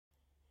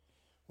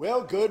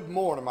Well, good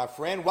morning, my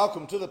friend.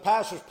 Welcome to the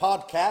Pastor's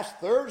Podcast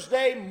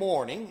Thursday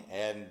morning,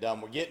 and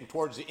we're getting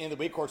towards the end of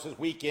the week. Of course, this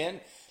weekend,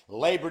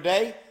 Labor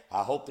Day.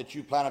 I hope that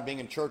you plan on being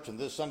in church on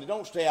this Sunday.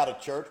 Don't stay out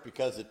of church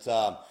because it's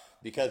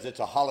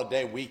a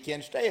holiday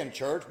weekend. Stay in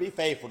church, be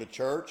faithful to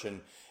church,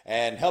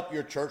 and help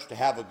your church to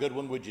have a good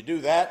one. Would you do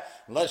that?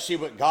 And let's see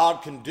what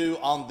God can do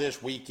on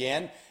this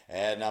weekend.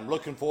 And I'm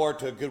looking forward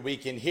to a good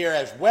weekend here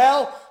as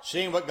well,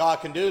 seeing what God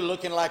can do.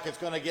 Looking like it's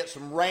going to get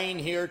some rain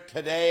here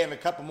today and a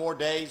couple more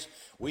days.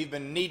 We've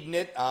been needing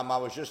it. I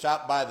was just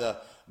out by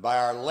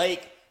our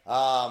lake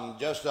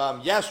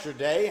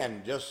yesterday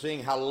and just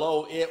seeing how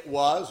low it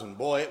was. And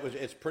boy,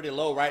 it's pretty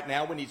low right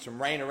now. We need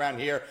some rain around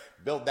here,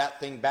 build that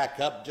thing back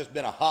up. Just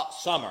been a hot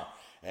summer.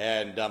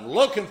 And I'm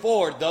looking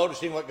forward, though, to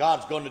seeing what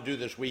God's going to do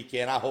this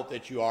weekend. I hope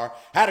that you are.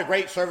 Had a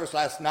great service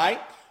last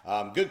night.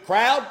 Good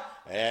crowd.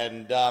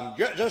 And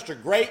just a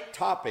great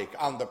topic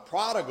on the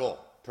prodigal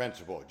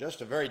principle. Just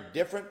a very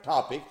different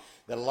topic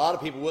that a lot of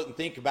people wouldn't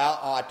think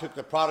about. I took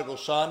the prodigal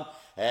son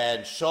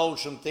and showed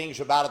some things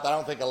about it that I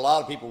don't think a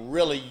lot of people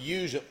really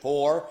use it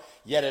for.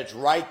 Yet it's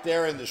right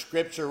there in the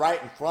scripture,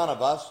 right in front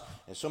of us.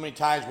 And so many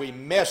times we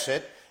miss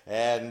it.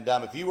 And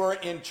if you were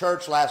in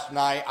church last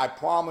night, I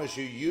promise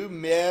you, you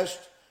missed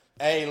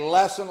a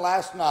lesson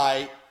last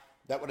night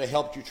that would have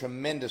helped you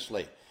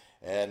tremendously.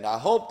 And I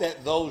hope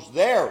that those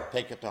there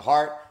take it to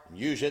heart and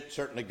use it.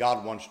 Certainly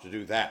God wants to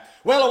do that.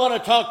 Well, I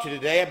want to talk to you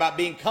today about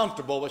being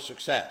comfortable with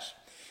success.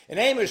 In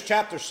Amos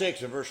chapter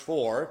 6 and verse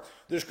 4,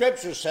 the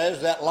scripture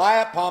says that lie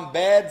upon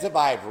beds of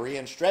ivory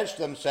and stretch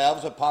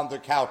themselves upon their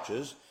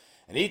couches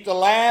and eat the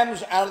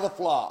lambs out of the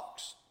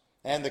flocks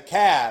and the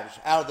calves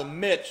out of the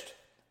midst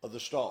of the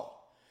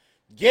stall.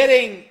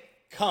 Getting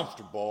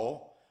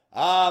comfortable,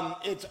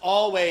 it's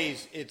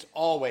always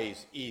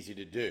easy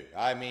to do.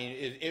 I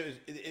mean,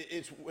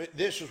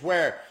 this is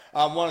where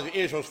one of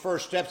Israel's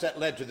first steps that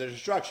led to their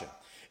destruction.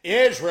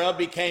 Israel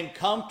became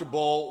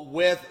comfortable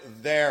with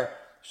their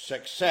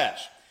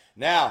success.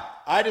 Now,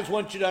 I just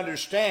want you to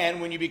understand,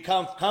 when you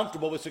become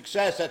comfortable with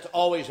success, that's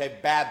always a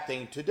bad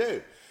thing to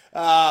do.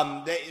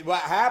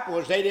 What happened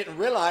was they didn't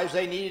realize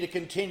they needed to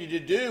continue to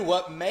do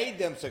what made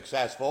them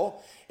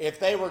successful if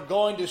they were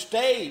going to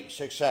stay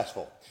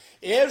successful.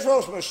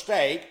 Israel's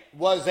mistake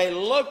was they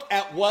looked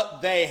at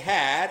what they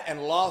had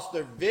and lost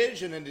their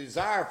vision and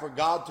desire for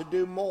God to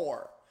do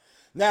more.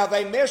 Now,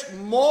 they missed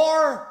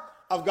more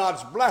of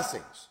God's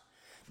blessings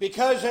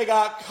because they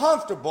got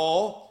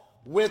comfortable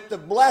with the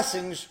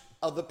blessings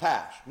of the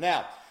past.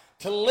 Now,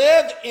 to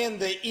live in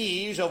the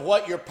ease of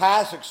what your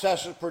past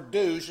successes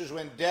produce is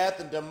when death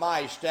and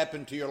demise step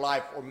into your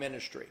life or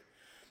ministry.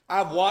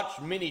 I've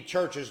watched many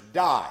churches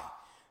die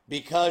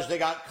because they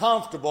got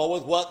comfortable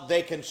with what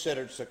they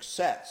considered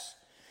success.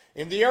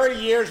 In the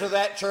early years of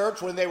that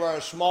church, when they were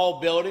a small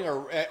building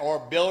or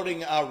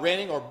renting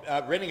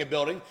a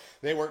building,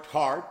 they worked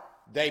hard,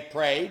 they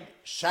prayed,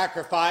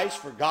 sacrificed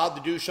for God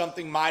to do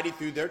something mighty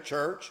through their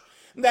church.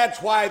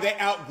 That's why they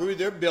outgrew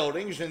their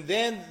buildings, and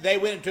then they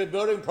went into a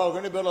building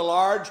program to build a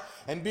large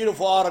and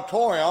beautiful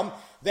auditorium.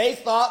 They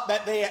thought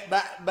that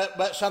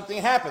but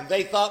something happened.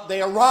 They thought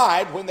they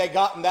arrived when they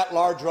got in that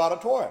larger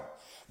auditorium.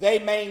 They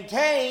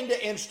maintained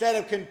instead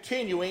of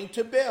continuing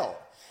to build.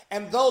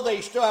 And though they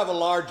still have a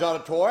large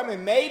auditorium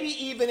and maybe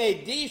even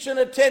a decent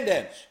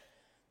attendance,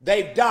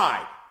 they've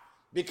died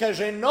because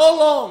they no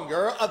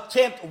longer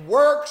attempt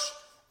works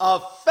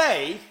of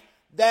faith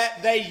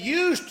that they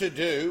used to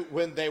do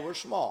when they were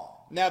small.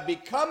 Now,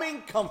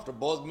 becoming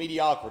comfortable with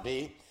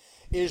mediocrity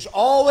is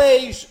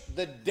always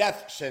the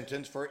death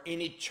sentence for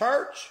any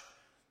church,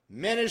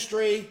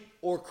 ministry,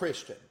 or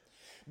Christian.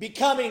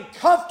 Becoming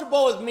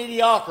comfortable with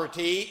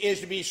mediocrity is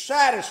to be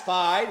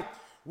satisfied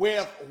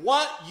with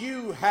what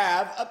you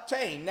have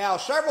obtained. Now,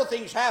 several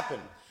things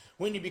happen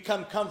when you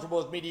become comfortable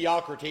with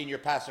mediocrity in your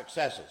past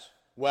successes.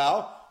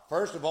 Well,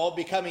 first of all,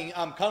 becoming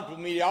comfortable with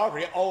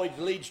mediocrity always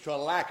leads to a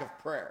lack of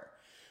prayer.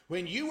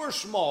 When you were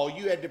small,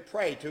 you had to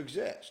pray to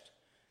exist.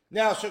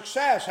 Now,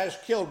 success has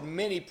killed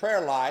many prayer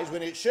lives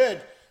when it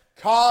should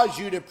cause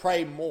you to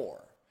pray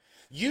more.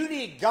 You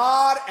need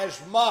God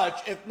as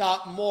much, if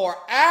not more,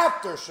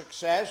 after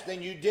success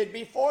than you did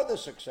before the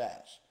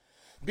success.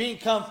 Being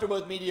comfortable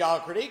with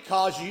mediocrity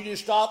causes you to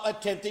stop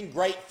attempting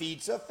great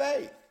feats of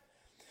faith.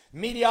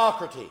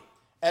 Mediocrity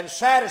and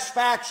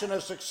satisfaction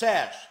of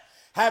success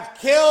have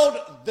killed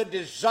the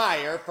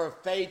desire for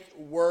faith,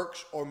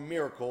 works, or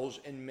miracles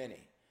in many.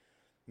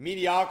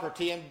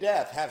 Mediocrity and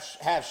death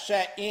have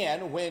set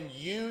in when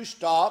you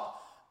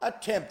stop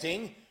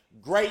attempting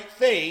great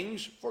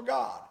things for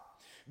God.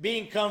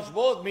 Being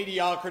comfortable with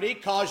mediocrity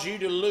causes you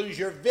to lose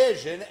your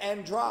vision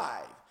and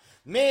drive.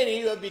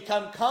 Many who have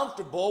become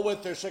comfortable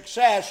with their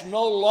success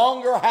no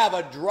longer have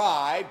a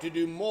drive to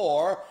do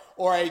more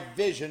or a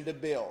vision to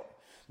build.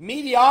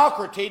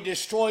 Mediocrity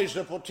destroys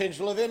the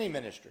potential of any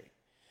ministry.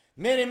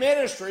 Many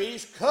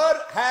ministries could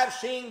have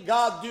seen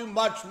God do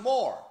much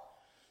more,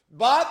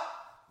 but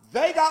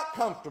they got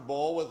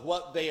comfortable with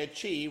what they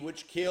achieved,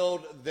 which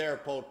killed their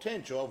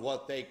potential of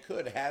what they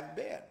could have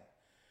been.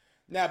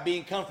 Now,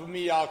 being comfortable with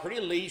mediocrity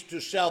leads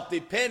to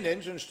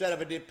self-dependence instead of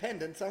a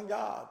dependence on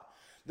God.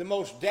 The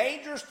most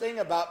dangerous thing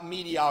about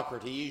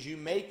mediocrity is you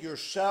make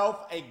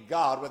yourself a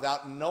God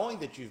without knowing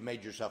that you've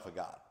made yourself a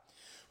God.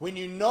 When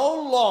you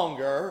no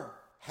longer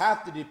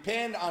have to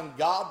depend on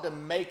God to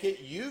make it,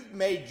 you've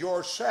made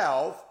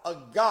yourself a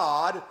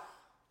God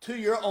to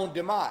your own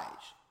demise.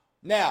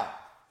 Now,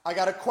 I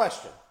got a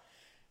question.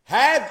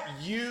 Have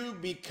you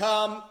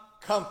become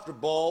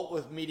comfortable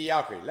with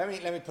mediocrity? Let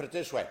me put it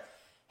this way.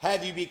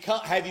 Have you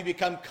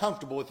become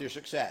comfortable with your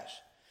success?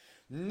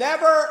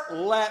 Never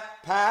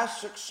let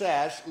past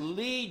success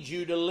lead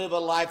you to live a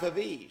life of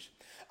ease.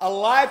 A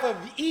life of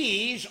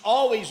ease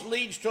always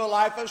leads to a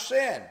life of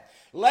sin.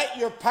 Let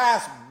your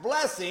past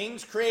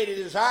blessings create a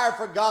desire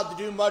for God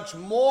to do much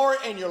more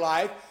in your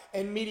life,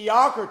 and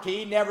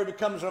mediocrity never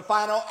becomes a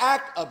final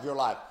act of your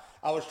life.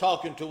 I was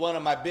talking to one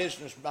of my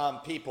business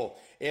people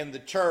in the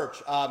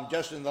church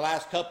just in the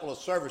last couple of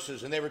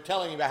services, and they were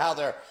telling me about how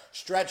they're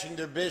stretching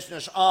their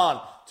business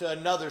on to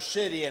another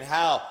city and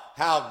how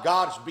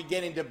God's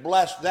beginning to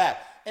bless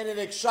that. And it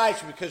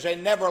excites me because they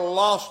never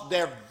lost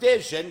their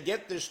vision,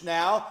 get this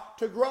now,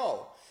 to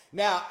grow.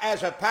 Now,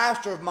 as a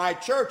pastor of my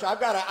church, our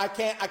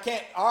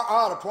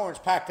auditorium's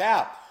packed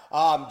out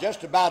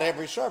just about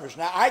every service.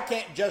 Now, I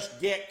can't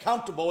just get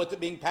comfortable with it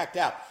being packed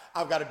out.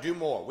 I've got to do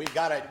more. We've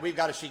got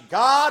to see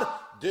God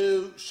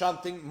do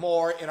something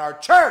more in our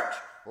church,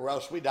 or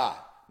else we die.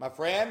 My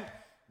friend,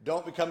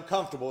 don't become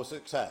comfortable with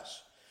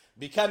success.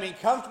 Becoming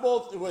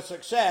comfortable with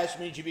success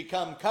means you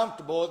become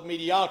comfortable with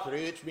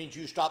mediocrity, which means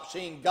you stop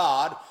seeing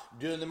God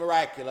doing the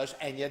miraculous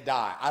and you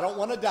die. I don't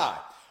want to die.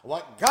 I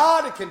want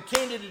God to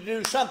continue to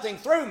do something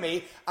through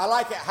me. I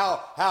like it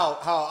how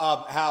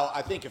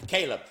I think of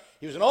Caleb.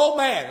 He was an old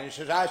man, and he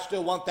says, I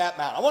still want that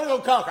mountain. I want to go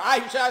conquer.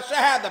 He said, I still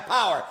have the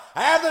power.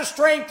 I have the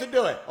strength to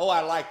do it. Oh,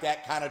 I like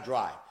that kind of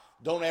drive.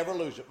 Don't ever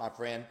lose it, my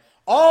friend.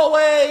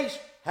 Always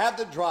have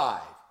the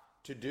drive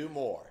to do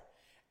more.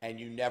 And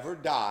you never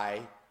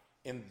die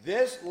in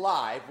this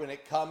life when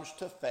it comes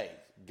to faith.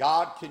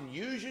 God can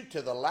use you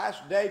to the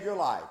last day of your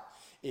life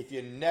if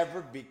you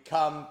never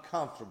become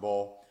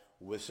comfortable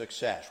with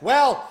success.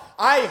 Well,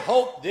 I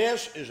hope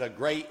this is a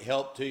great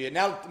help to you.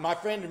 Now, my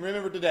friend,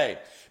 remember today,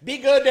 be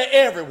good to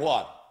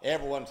everyone.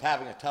 Everyone's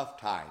having a tough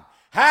time.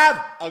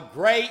 Have a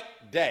great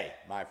day,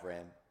 my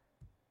friend.